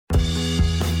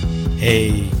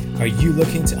Hey, are you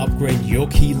looking to upgrade your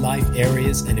key life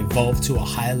areas and evolve to a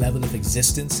higher level of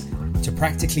existence? To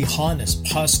practically harness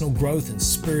personal growth and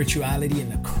spirituality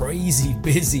in a crazy,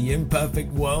 busy,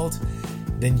 imperfect world?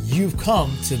 Then you've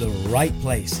come to the right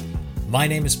place. My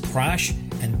name is Prash,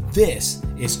 and this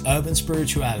is Urban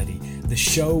Spirituality, the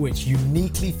show which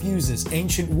uniquely fuses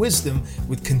ancient wisdom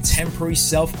with contemporary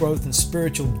self-growth and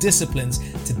spiritual disciplines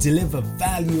to deliver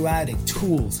value-adding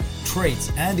tools,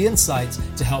 traits, and insights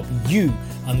to help you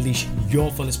unleash your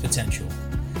fullest potential.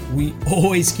 We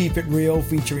always keep it real,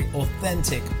 featuring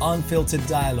authentic, unfiltered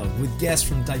dialogue with guests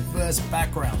from diverse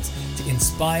backgrounds to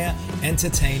inspire,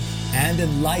 entertain, and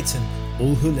enlighten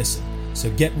all who listen. So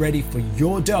get ready for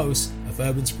your dose of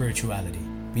urban spirituality.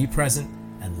 Be present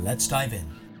and let's dive in.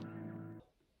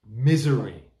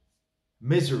 Misery.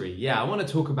 Yeah, I want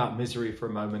to talk about misery for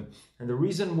a moment. And the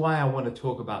reason why I want to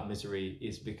talk about misery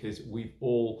is because we've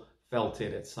all felt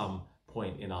it at some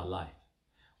point in our life.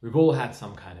 We've all had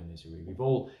some kind of misery. We've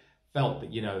all felt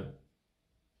that,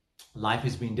 life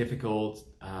has been difficult.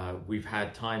 We've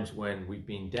had times when we've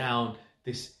been down.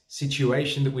 This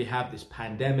situation that we have, this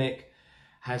pandemic,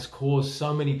 has caused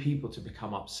so many people to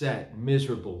become upset,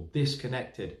 miserable,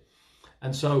 disconnected.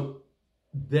 And so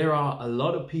there are a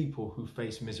lot of people who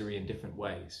face misery in different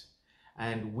ways,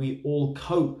 and we all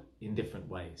cope in different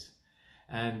ways.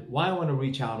 And why I want to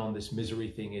reach out on this misery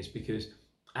thing is because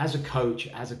as a coach,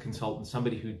 as a consultant,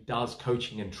 somebody who does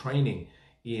coaching and training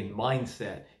in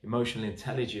mindset, emotional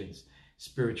intelligence,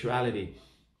 spirituality,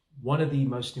 one of the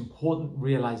most important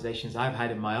realizations I've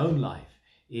had in my own life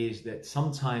is that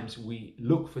sometimes we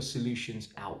look for solutions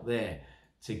out there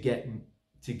to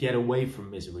get away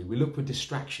from misery. We look for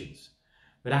distractions.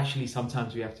 But actually,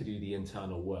 sometimes we have to do the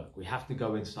internal work. We have to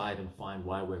go inside and find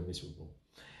why we're miserable.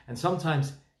 And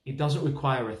sometimes it doesn't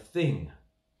require a thing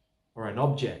or an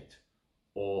object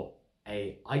or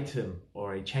an item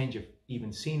or a change of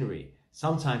even scenery.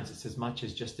 Sometimes it's as much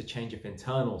as just a change of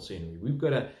internal scenery. We've got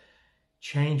to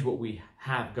change what we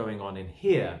have going on in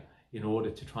here in order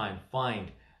to try and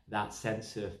find that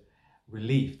sense of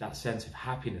relief, that sense of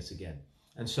happiness again.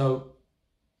 And so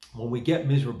when we get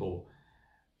miserable,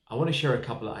 I want to share a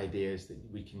couple of ideas that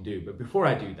we can do. But before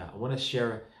I do that,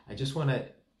 I just want to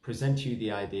present to you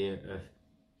the idea of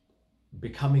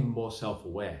becoming more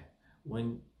self-aware.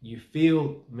 When you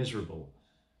feel miserable,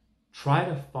 try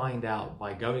to find out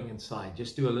by going inside,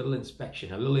 just do a little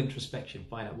inspection, a little introspection,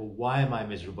 find out, well, why am I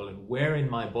miserable and where in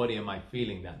my body am I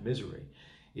feeling that misery?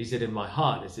 Is it in my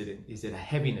heart? Is it a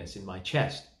heaviness in my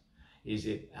chest? Is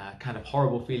it a kind of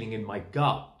horrible feeling in my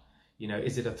gut?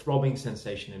 Is it a throbbing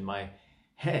sensation in my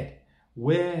head?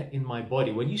 Where in my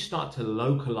body? When you start to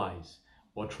localize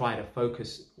or try to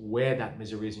focus where that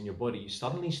misery is in your body, you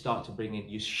suddenly start to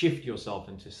you shift yourself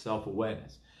into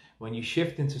self-awareness. When you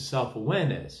shift into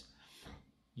self-awareness,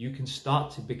 you can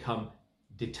start to become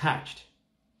detached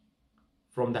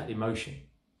from that emotion.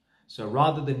 So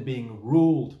rather than being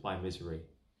ruled by misery,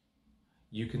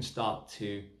 you can start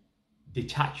to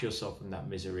detach yourself from that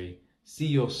misery, see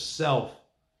yourself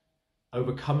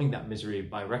overcoming that misery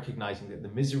by recognizing that the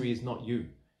misery is not you.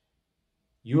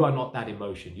 You are not that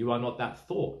emotion. You are not that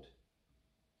thought.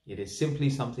 It is simply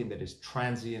something that is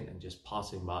transient and just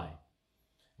passing by.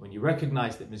 When you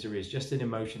recognize that misery is just an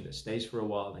emotion that stays for a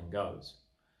while and goes,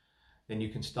 then you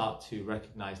can start to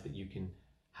recognize that you can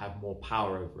have more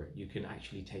power over it. You can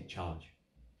actually take charge.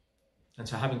 And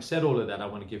so having said all of that, I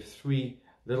want to give 3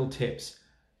 little tips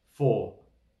for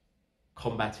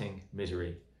combating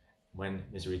misery when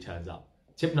misery turns up.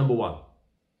 Tip number one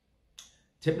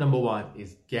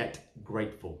is get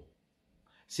grateful.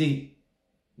 See,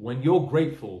 when you're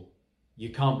grateful,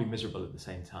 you can't be miserable at the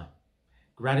same time.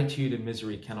 Gratitude and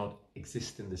misery cannot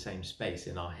exist in the same space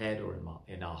in our head or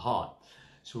in our heart.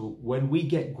 So when we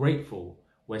get grateful,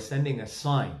 we're sending a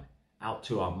sign out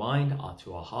to our mind,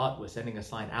 to our heart. We're sending a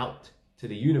sign out to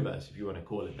the universe, if you want to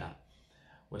call it that.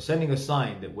 We're sending a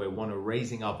sign that we want to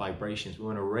raising our vibrations. We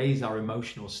want to raise our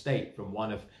emotional state from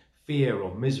one of fear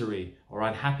or misery or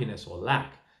unhappiness or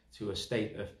lack to a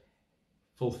state of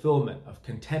fulfillment, of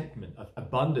contentment, of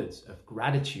abundance, of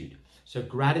gratitude. So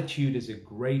gratitude is a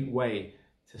great way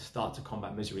to start to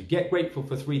combat misery. Get grateful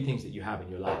for 3 things that you have in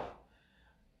your life.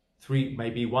 3,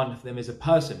 maybe one of them is a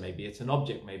person, maybe it's an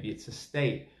object, maybe it's a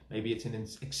state, maybe it's an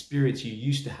experience you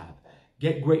used to have.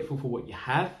 Get grateful for what you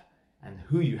have and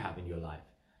who you have in your life.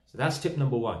 So that's tip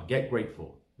number 1, get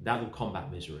grateful. That will combat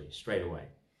misery straight away.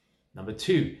 Number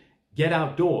 2, get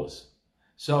outdoors.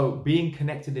 So being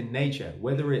connected in nature,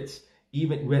 whether it's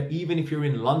even if you're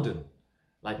in London,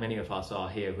 like many of us are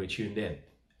here who are tuned in,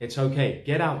 it's okay.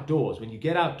 Get outdoors. When you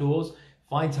get outdoors,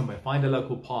 find somewhere, find a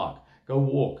local park, go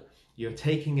walk. You're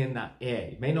taking in that air.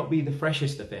 It may not be the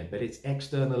freshest of air, but it's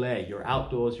external air. You're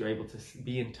outdoors. You're able to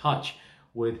be in touch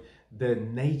with the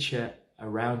nature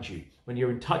around you. When you're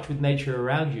in touch with nature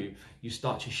around you, you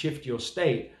start to shift your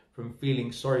state from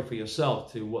feeling sorry for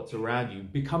yourself to what's around you.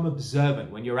 Become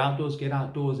observant. When you're outdoors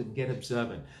and get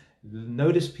observant.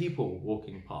 Notice people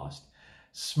walking past.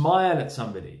 Smile at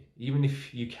somebody, even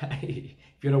if you can, if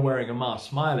you're not wearing a mask,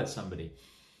 smile at somebody.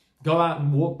 Go out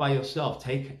and walk by yourself.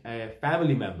 Take a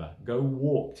family member, go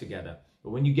walk together. But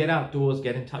when you get outdoors,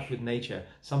 get in touch with nature,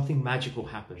 something magical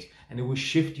happens, and it will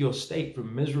shift your state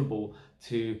from miserable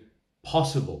to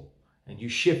possible. And you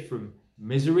shift from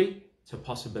misery to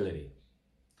possibility.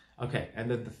 Okay, and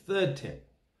then the third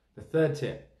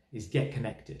tip is get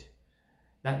connected.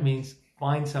 That means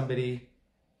find somebody,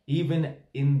 even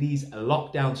in these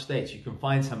lockdown states, you can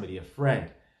find somebody, a friend,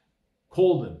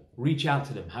 call them, reach out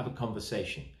to them, have a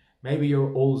conversation. Maybe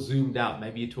you're all zoomed out.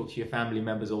 Maybe you talk to your family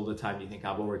members all the time. You think,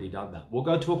 I've already done that. Well,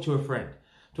 go talk to a friend.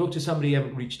 Talk to somebody you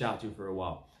haven't reached out to for a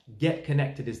while. Get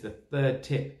connected is the third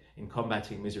tip in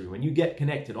combating misery. When you get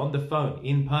connected on the phone,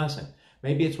 in person,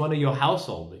 maybe it's one of your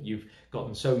household that you've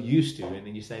gotten so used to, and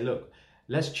then you say, look,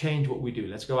 let's change what we do.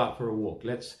 Let's go out for a walk.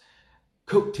 Let's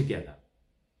cook together.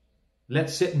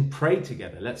 Let's sit and pray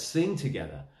together. Let's sing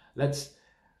together. Let's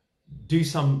do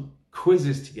some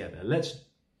quizzes together. Let's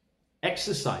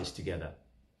exercise together.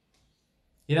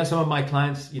 You know, some of my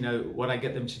clients, you know, what I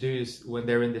get them to do is when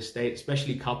they're in this state,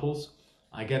 especially couples,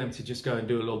 I get them to just go and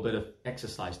do a little bit of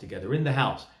exercise together in the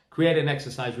house. Create an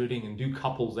exercise routine and do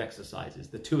couples exercises,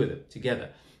 the two of them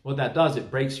together. What that does, it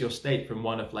breaks your state from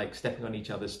one of like stepping on each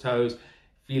other's toes,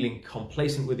 feeling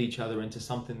complacent with each other, into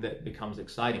something that becomes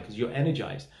exciting because you're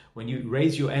energized. When you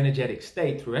raise your energetic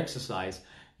state through exercise,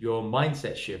 your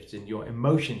mindset shifts and your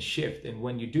emotions shift. And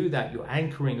when you do that, you're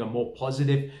anchoring a more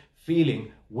positive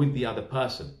feeling with the other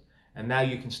person. And now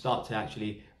you can start to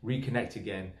actually reconnect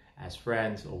again as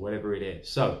friends or whatever it is.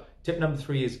 So tip number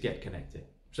 3 is get connected.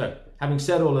 So having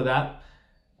said all of that,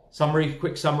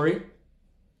 quick summary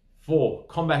for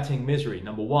combating misery.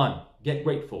 Number 1, get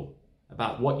grateful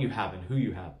about what you have and who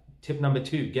you have. Tip number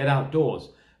 2, get outdoors,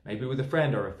 maybe with a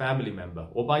friend or a family member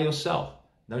or by yourself.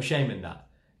 No shame in that.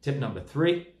 Tip number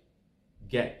 3,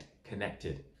 get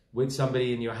connected with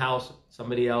somebody in your house,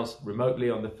 somebody else remotely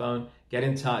on the phone. Get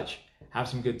in touch, have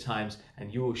some good times,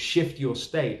 and you will shift your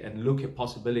state and look at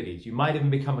possibilities. You might even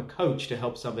become a coach to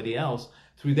help somebody else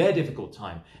through their difficult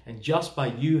time. And just by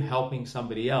you helping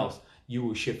somebody else, you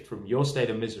will shift from your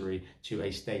state of misery to a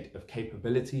state of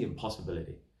capability and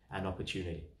possibility and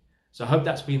opportunity. So I hope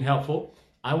that's been helpful.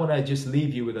 I want to just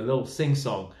leave you with a little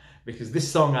sing-song, because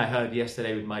this song I heard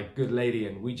yesterday with my good lady,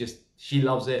 and she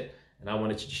loves it, and I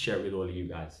wanted to share it with all of you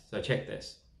guys. So check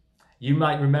this. You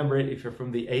might remember it if you're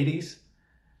from the 80s.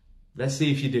 Let's see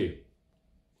if you do.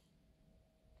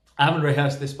 I haven't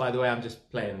rehearsed this, by the way. I'm just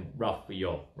playing rough for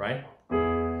y'all, right?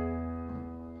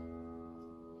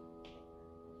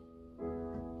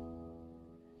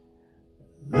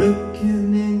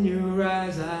 Looking in your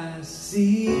eyes, I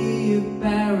see a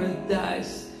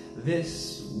paradise.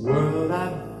 This world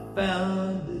I've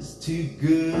found is too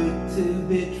good to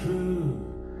be true.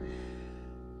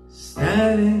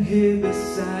 Standing here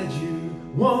beside you,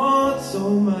 want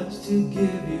so much to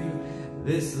give you.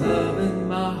 This love in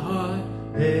my heart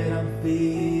that I'm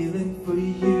feeling for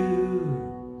you.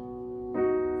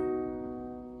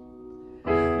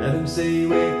 Let them say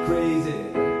we're crazy,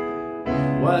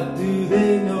 what do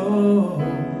they know?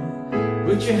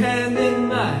 Put your hand in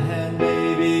my hand,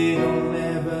 baby, don't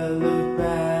ever look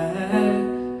back.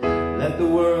 Let the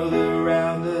world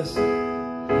around us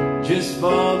just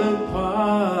fall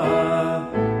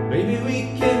apart. Maybe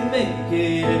we can make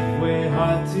it if we're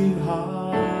heart to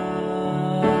heart.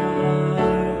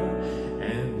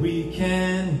 And we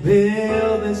can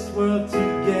build this world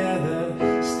together,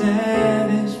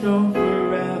 standing strong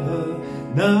forever.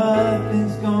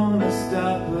 Nothing's gonna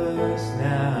stop us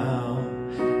now.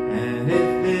 And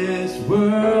if this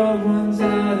world runs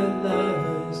out of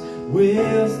lovers,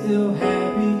 we'll still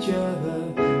have each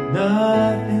other.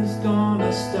 Nothing's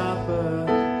gonna stop us.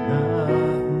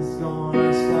 Nothing's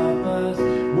gonna stop us.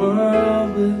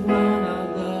 World without our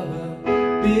lover,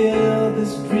 build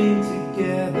this dream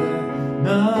together.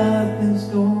 Nothing's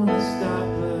gonna stop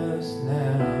us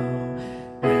now.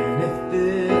 And if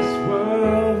this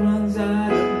world runs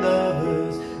out of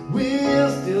lovers,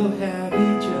 we'll still have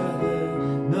each other.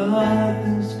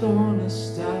 Nothing's gonna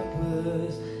stop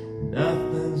us.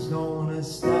 Nothing's gonna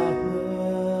stop us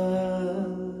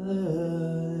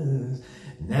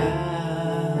now.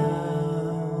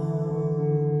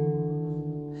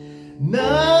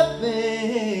 Nothing's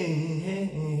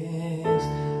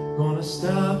gonna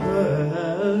stop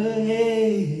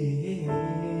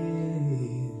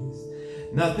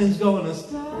Nothing's gonna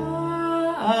stop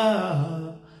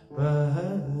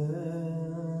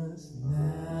us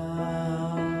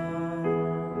now.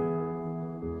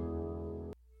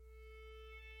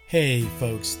 Hey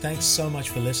folks, thanks so much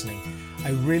for listening.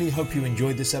 I really hope you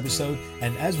enjoyed this episode,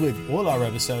 and as with all our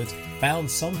episodes, found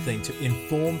something to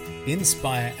inform,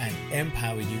 inspire, and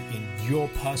empower you in your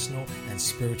personal and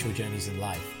spiritual journeys in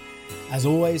life. As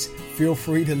always, feel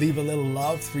free to leave a little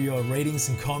love through your ratings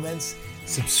and comments,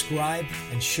 subscribe,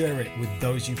 and share it with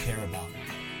those you care about.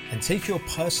 And take your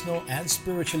personal and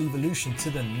spiritual evolution to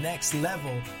the next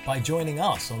level by joining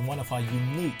us on one of our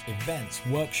unique events,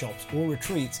 workshops, or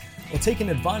retreats, or taking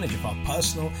advantage of our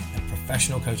personal and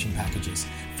professional coaching packages.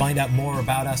 Find out more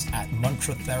about us at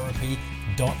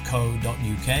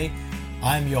mantratherapy.co.uk.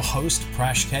 I'm your host,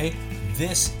 Prash K.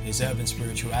 This is Urban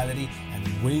Spirituality, and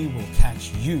we will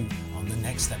catch you on the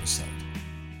next episode.